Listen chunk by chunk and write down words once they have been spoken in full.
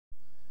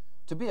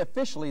To be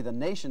officially the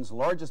nation's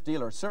largest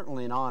dealer is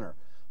certainly an honor,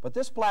 but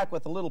this plaque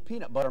with a little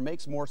peanut butter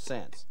makes more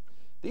sense.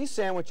 These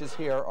sandwiches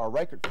here are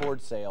Ricart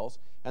Ford sales,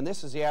 and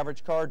this is the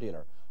average car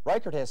dealer.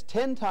 Ricart has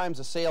 10 times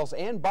the sales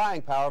and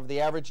buying power of the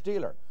average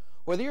dealer.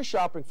 Whether you're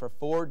shopping for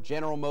Ford,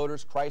 General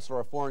Motors, Chrysler,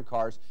 or foreign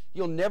cars,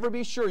 you'll never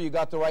be sure you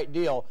got the right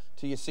deal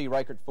till you see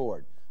Ricart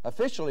Ford.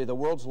 Officially the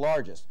world's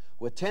largest,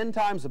 with 10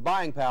 times the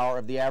buying power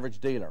of the average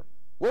dealer.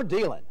 We're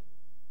dealing.